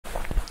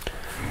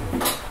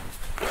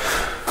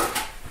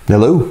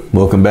Hello,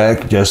 welcome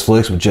back. Just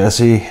Flicks with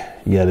Jesse.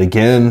 Yet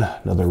again,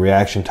 another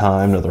reaction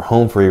time, another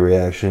home free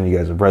reaction. You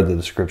guys have read the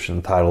description,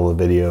 the title of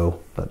the video,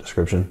 not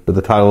description, but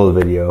the title of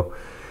the video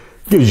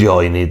gives you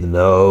all you need to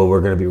know. We're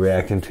going to be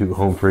reacting to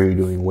Home Free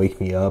doing Wake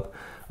Me Up.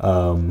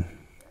 The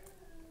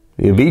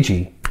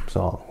Avicii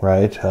song,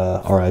 right?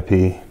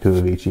 R.I.P. to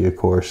Avicii, of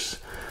course.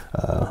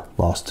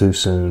 Lost too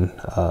soon.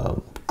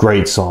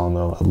 Great song,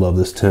 though. I love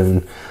this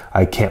tune.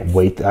 I can't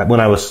wait.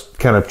 When I was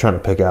kind of trying to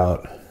pick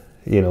out,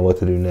 what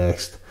to do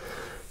next,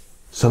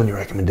 so many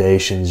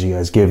recommendations you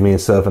guys give me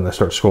and stuff, and I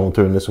start scrolling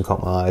through and this one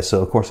caught my eye.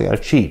 So of course I got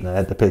to cheat and I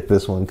had to pick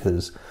this one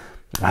because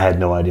I had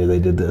no idea they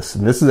did this.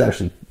 And this is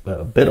actually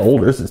a bit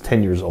older. This is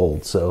 10 years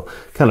old, so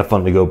kind of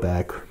fun to go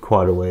back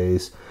quite a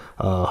ways.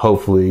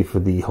 Hopefully for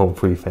the Home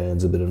Free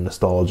fans, a bit of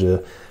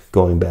nostalgia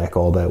going back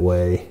all that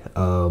way.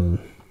 And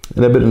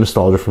a bit of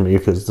nostalgia for me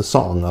because the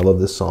song, I love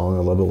this song.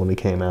 I love it when it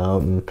came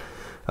out, and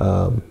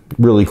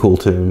really cool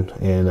tune,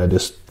 and I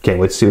just can't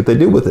wait to see what they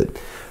do with it.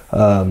 So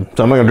I'm not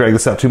going to drag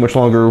this out too much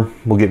longer.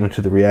 We'll get into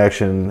the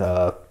reaction,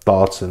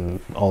 thoughts, and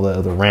all that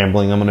other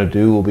rambling I'm going to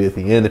do will be at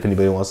the end. If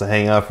anybody wants to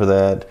hang out for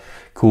that,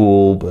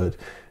 cool, but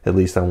at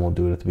least I won't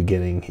do it at the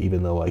beginning,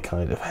 even though I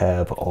kind of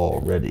have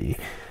already.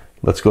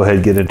 Let's go ahead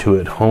and get into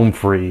it. Home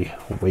Free,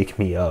 Wake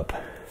Me Up.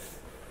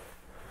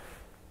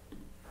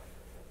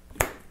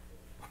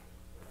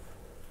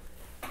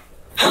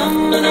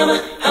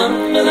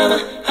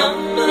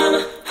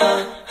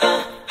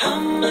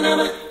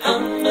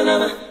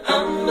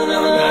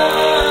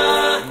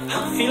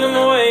 Feeling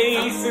my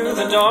way through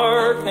the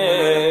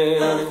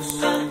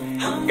darkness,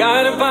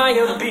 guided by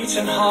a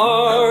beating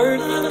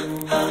heart.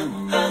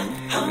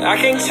 I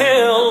can't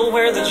tell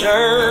where the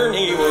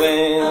journey will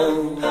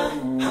end,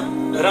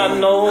 but I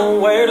know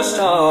where to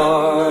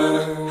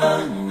start.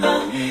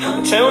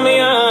 Tell me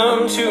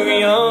I'm too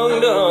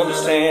young to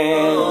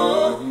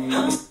understand.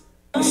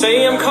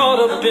 Say I'm caught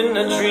up in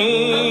a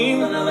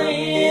dream.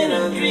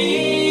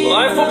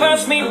 Life will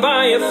pass me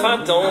by if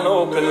I don't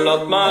open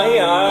up my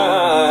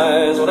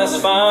eyes. Well, that's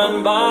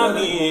fine by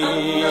me.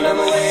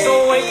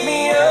 So wake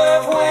me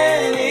up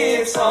when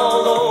it's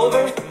all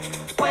over,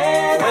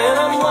 when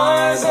I'm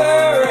wiser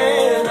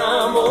and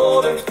I'm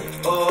older.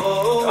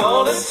 Oh,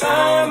 all this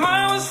time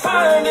I was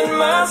finding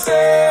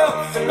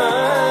myself, and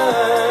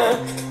I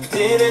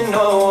didn't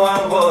know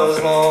I was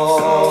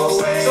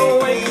lost. So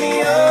wake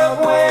me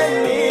up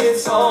when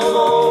it's all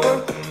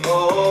over.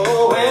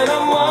 Oh, when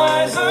I'm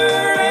wiser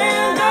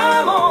and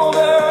I'm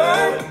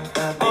older.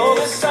 All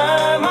this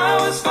time I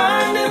was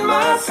finding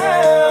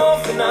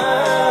myself, and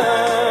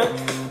I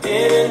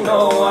didn't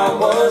know I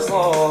was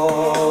lost.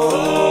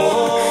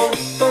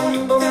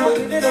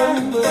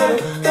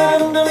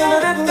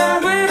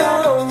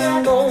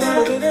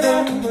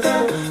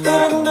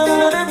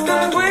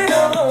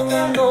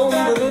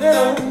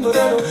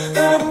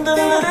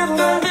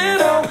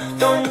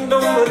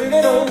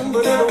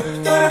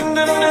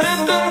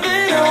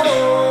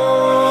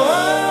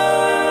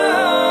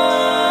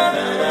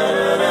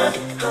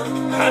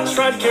 I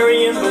tried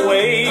carrying the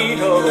weight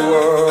of the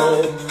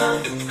world,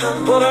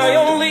 but I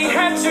only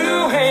had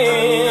two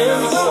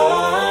hands.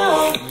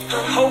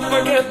 Hope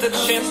I get the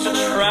chance to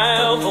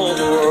travel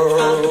the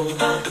world,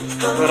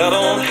 but I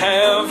don't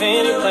have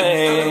any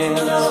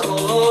plans.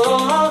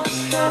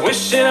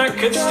 Wishing I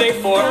could stay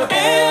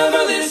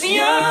forever this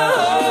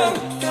young,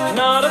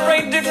 not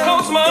afraid to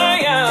close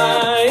my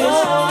eyes.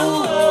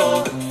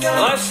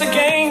 Life's a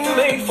game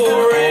made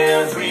for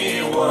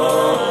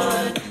everyone,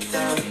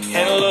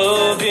 and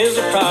love is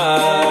a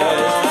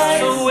prize.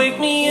 So wake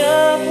me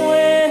up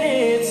when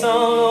it's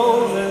all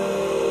over,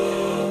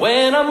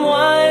 when I'm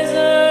wiser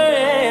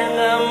and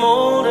I'm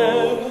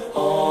older.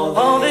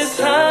 All this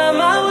time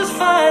I was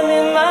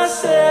finding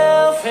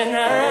myself, and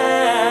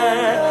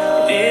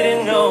I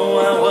didn't know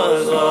I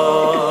was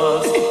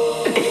lost.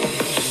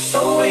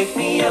 So wake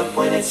me up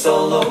when it's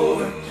all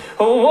over.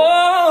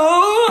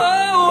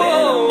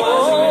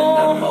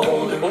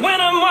 When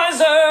I'm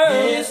wiser,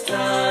 this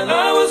time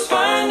I was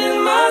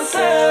finding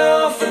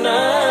myself, and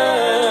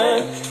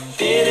I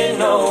didn't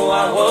know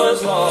I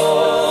was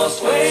lost.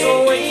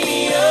 So wake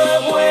me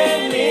up when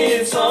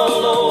it's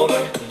all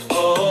over.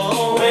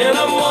 Oh, when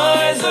I'm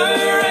wiser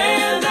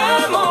and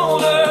I'm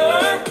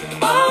older.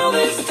 All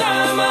this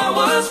time I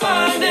was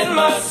finding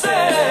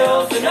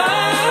myself, and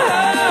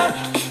I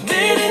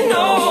didn't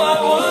know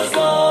I was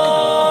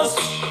lost.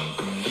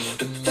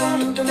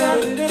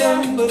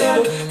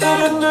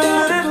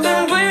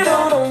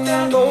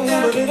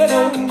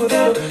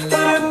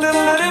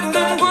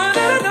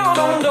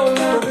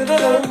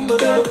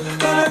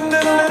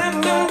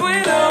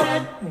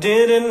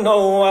 Didn't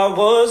know I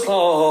was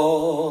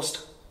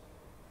lost.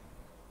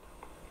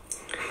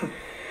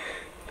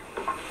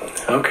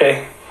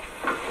 Okay.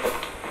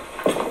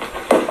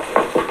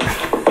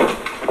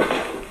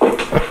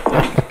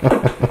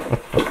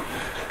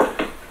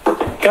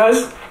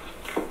 Guys,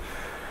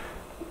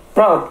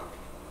 Rob.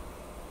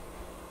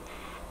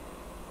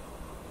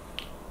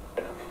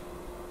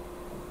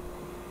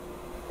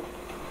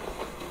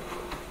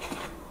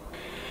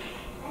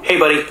 Hey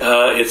buddy,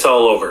 it's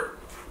all over.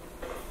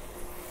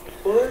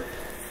 What?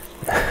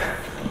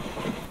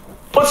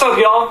 What's up,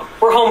 y'all?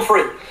 We're home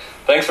free.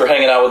 Thanks for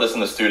hanging out with us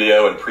in the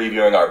studio and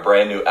previewing our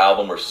brand new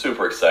album. We're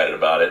super excited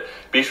about it.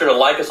 Be sure to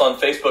like us on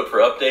Facebook for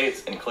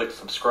updates and click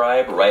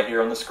subscribe right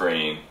here on the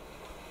screen.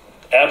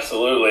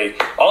 Absolutely.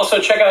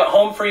 Also, check out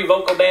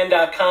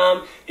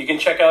homefreevocalband.com. You can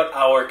check out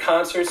our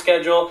concert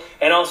schedule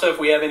and also if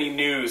we have any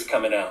news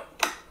coming out.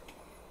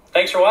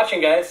 Thanks for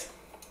watching, guys.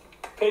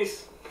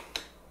 Peace.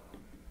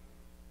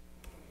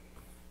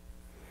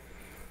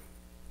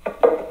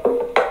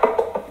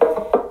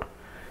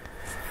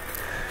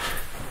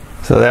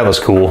 So that was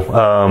cool.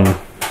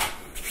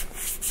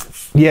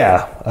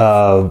 Yeah,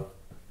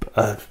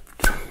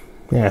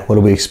 what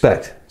do we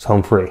expect? It's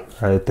home free,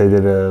 right? They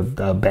did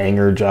a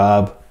banger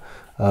job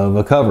of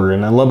a cover,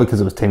 and I love it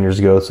because it was 10 years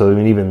ago. So I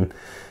mean, even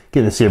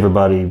getting to see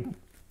everybody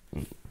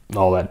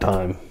all that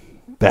time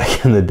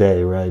back in the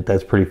day, right?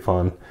 That's pretty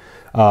fun.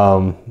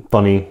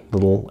 Funny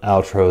little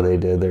outro they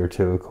did there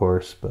too, of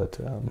course. But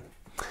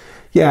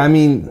yeah, I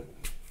mean,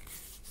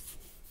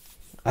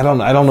 I don't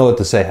know what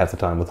to say half the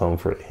time with Home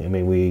Free. I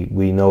mean,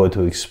 we know what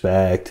to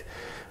expect.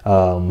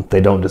 They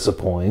don't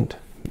disappoint.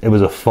 It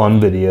was a fun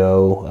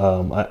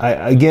video.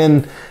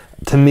 Again,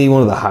 to me,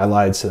 one of the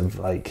highlights of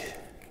like,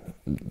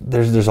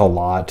 there's a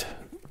lot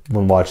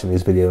when watching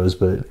these videos,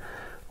 but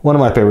one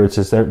of my favorites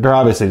is they're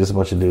obviously just a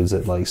bunch of dudes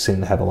that like seem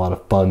to have a lot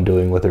of fun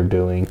doing what they're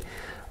doing.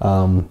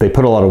 They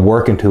put a lot of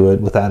work into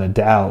it, without a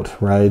doubt,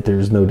 right?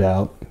 There's no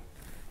doubt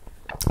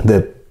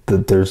that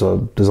there's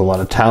a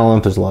lot of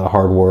talent, there's a lot of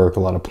hard work, a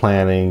lot of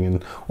planning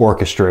and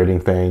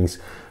orchestrating things,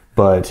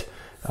 but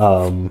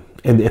and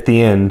at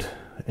the end,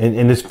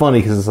 and it's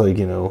funny because it's like,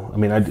 you know, I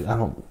mean, I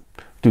don't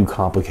do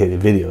complicated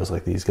videos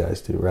like these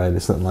guys do, right?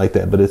 It's nothing like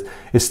that, but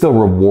it's still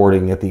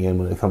rewarding at the end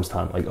when it comes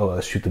time, like, oh,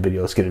 let's shoot the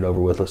video, let's get it over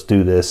with, let's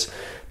do this,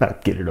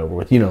 not get it over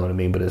with, you know what I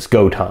mean, but it's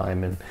go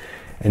time, and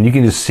you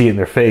can just see it in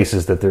their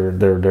faces that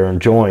they're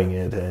enjoying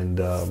it, and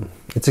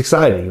it's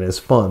exciting and it's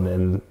fun,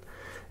 and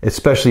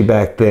especially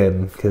back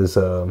then, because,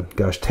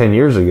 gosh, 10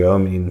 years ago, I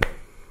mean,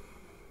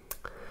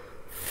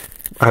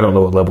 I don't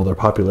know what level their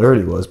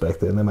popularity was back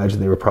then. I imagine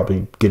they were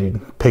probably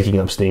picking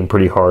up steam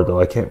pretty hard,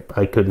 though. I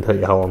couldn't tell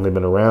you how long they've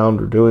been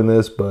around or doing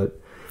this, but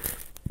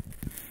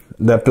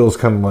that feels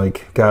kind of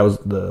like, guys,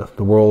 the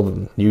world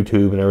and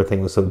YouTube and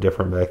everything was so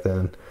different back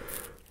then.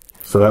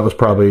 So that was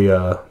probably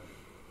a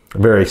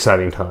very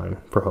exciting time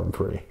for Home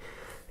Free.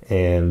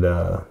 And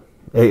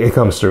it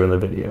comes through in the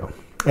video.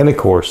 And of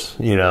course,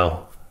 you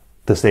know,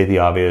 to state the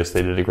obvious,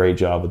 they did a great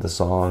job with the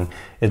song.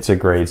 It's a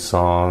great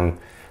song.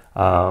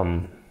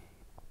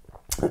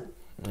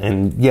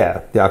 And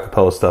yeah, the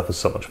acapella stuff is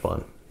so much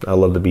fun. I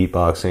love the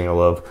beatboxing. I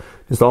love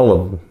just all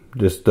of them.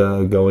 Just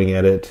going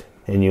at it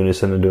in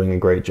unison and doing a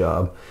great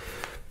job.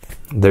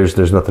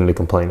 There's nothing to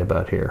complain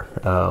about here.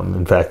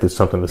 In fact, it's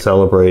something to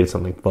celebrate,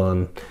 something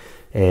fun.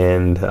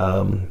 And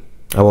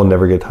I will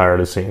never get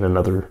tired of seeing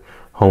another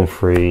Home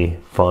Free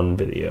fun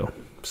video.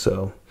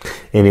 So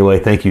anyway,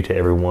 thank you to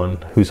everyone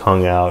who's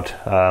hung out.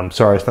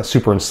 Sorry, it's not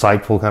super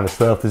insightful kind of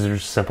stuff. These are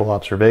just simple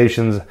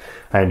observations.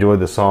 I enjoyed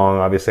the song.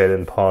 Obviously, I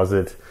didn't pause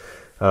it.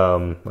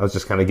 I was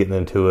just kind of getting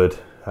into it.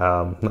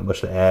 Not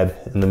much to add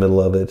in the middle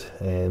of it.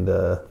 And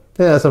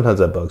yeah, sometimes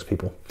that bugs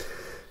people.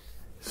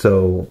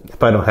 So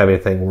if I don't have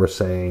anything worth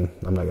saying,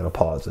 I'm not going to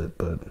pause it.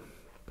 But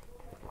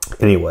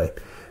anyway,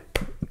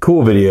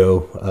 cool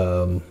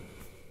video.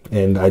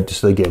 And I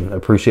just, again,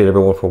 appreciate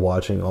everyone for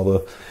watching, all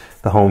the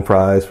home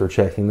fries for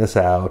checking this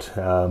out,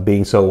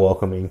 being so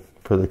welcoming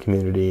for the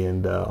community,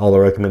 and all the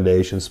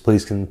recommendations.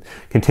 Please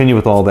continue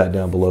with all that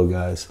down below,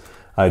 guys.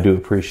 I do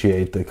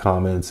appreciate the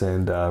comments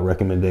and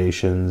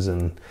recommendations,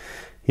 and,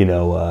 you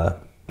know,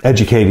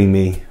 educating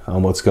me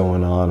on what's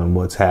going on and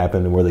what's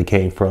happened and where they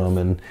came from.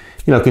 And,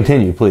 you know,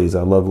 continue, please.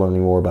 I love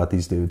learning more about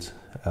these dudes.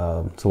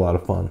 It's a lot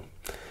of fun.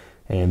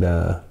 And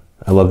I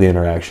love the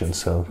interaction.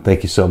 So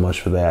thank you so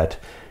much for that.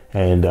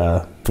 And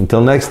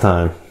until next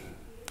time,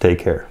 take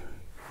care.